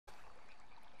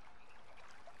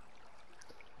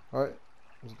Alright,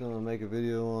 I'm just gonna make a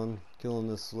video on killing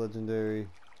this legendary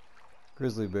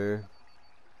grizzly bear.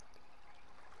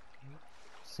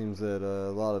 Seems that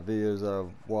a lot of videos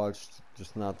I've watched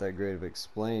just not that great of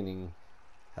explaining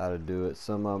how to do it.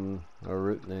 Some of them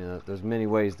are, there's many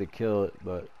ways to kill it,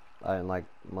 but I didn't like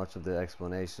much of the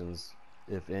explanations,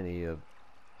 if any.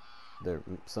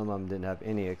 Some of them didn't have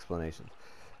any explanation.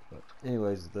 But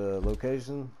anyways, the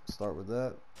location, start with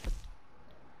that.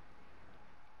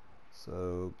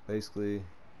 So basically,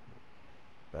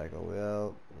 back all the way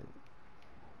out.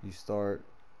 You start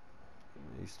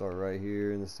right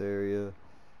here in this area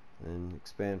and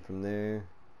expand from there.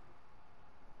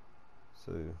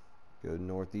 So go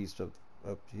northeast up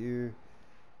to here,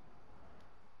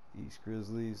 East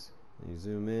Grizzlies, and you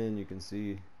zoom in, you can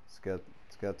see it's got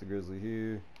the grizzly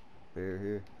here, bear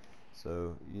here.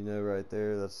 So you know right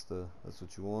there that's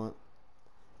what you want.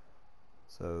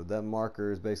 So that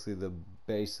marker is basically the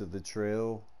base of the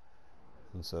trail,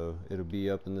 and so it'll be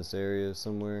up in this area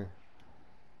somewhere.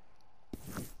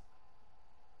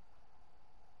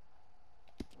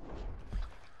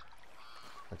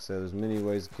 Like I said, there's many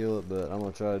ways to kill it, but I'm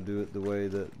gonna try to do it the way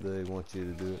that they want you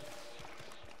to do it.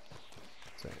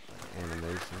 It's an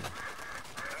animation.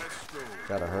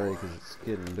 Gotta hurry because it's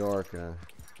getting dark, and I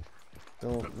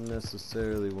don't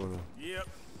necessarily want to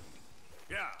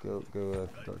go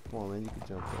after dark. Come on, man, you can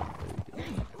jump up. There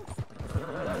you go.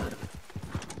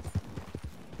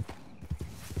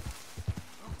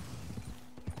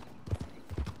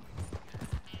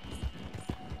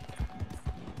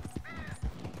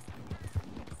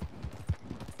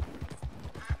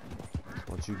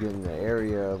 Once you get in the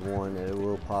area of one, it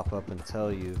will pop up and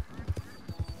tell you.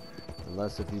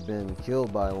 Unless if you've been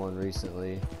killed by one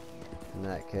recently, in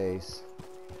that case,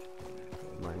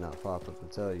 it might not pop up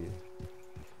and tell you.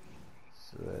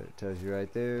 So it tells you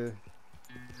right there,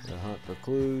 to hunt for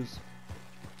clues.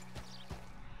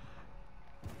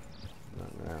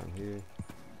 Nothing around here.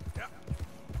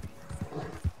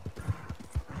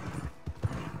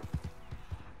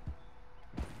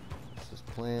 It's just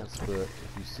plants, but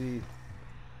if you see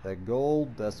that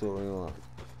gold, that's what we want.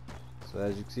 So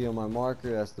as you can see on my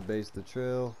marker, that's the base of the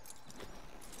trail.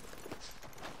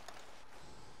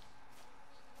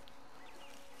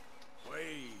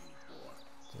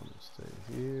 So I'm gonna stay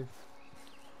here.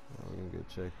 Now we're gonna go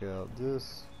check out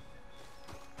this.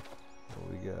 What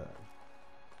we got?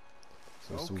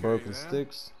 So some broken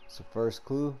sticks. It's the first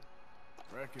clue.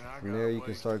 From there you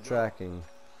can start tracking.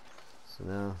 So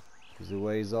now, he's a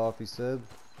ways off, he said.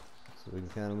 So we can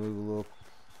kind of move a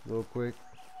little quick.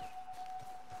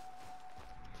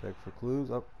 Check for clues.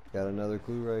 Oh, got another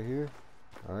clue right here.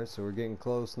 Alright, so we're getting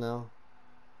close now.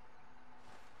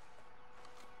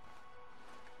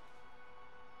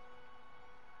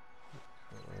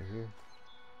 Right here.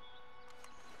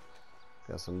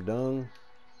 Got some dung.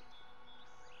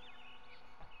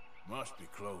 Must be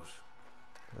close.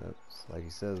 That's like he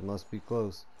says, must be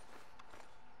close.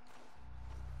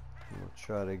 I'm gonna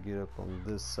try to get up on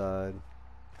this side.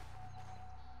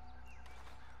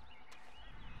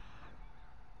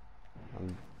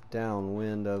 I'm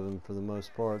downwind of him for the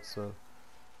most part, so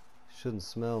he shouldn't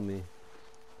smell me.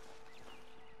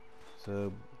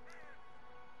 So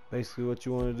basically what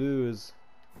you want to do is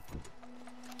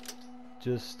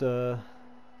just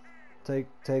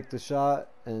take the shot,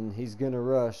 and he's gonna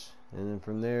rush, and then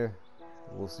from there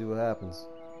we'll see what happens.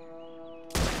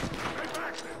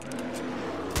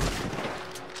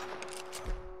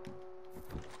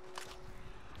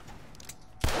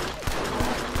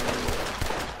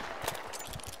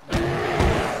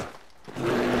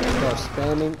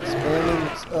 Spamming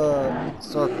circles.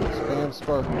 Spam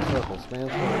circle. Spam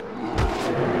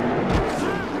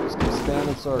circle. Just keep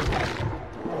spamming circles.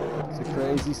 It's a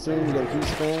crazy scene. You gotta keep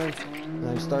spamming.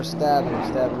 Now you start stabbing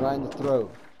right in the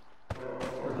throat.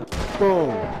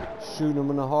 Boom! Shooting him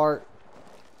in the heart.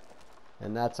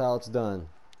 And that's how it's done.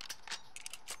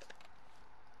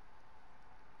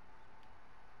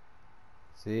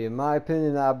 See, in my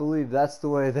opinion, I believe that's the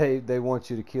way they want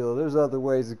you to kill it. There's other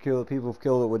ways to kill it. People have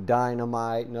killed it with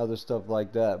dynamite and other stuff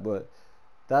like that, but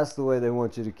that's the way they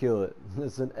want you to kill it.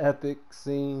 It's an epic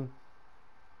scene,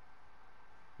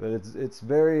 but it's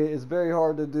very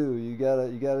hard to do. You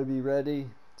gotta be ready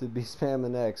to be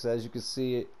spamming X. As you can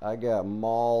see, I got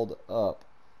mauled up,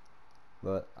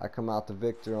 but I come out the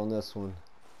victor on this one.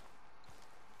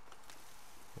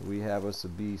 We have us a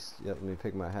beast. Yep, let me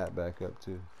pick my hat back up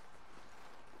too.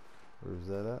 Where's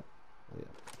that at? Oh, yeah.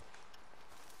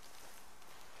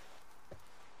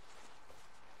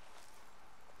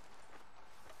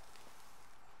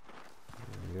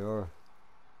 There we are.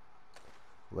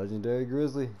 Legendary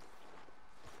Grizzly.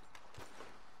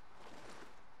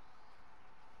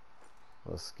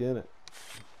 Let's skin it.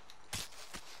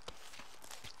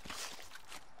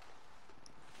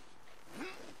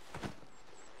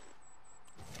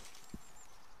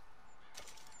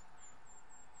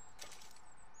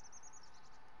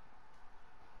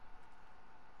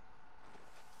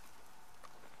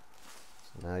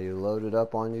 Now you load it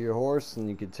up onto your horse, and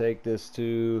you can take this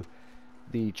to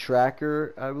the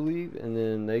tracker, I believe, and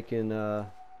then they can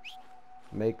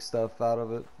make stuff out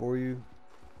of it for you.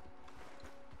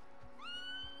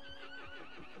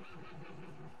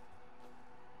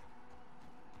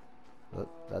 But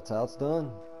that's how it's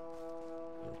done.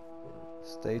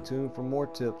 Stay tuned for more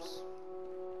tips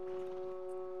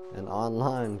and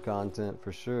online content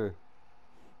for sure.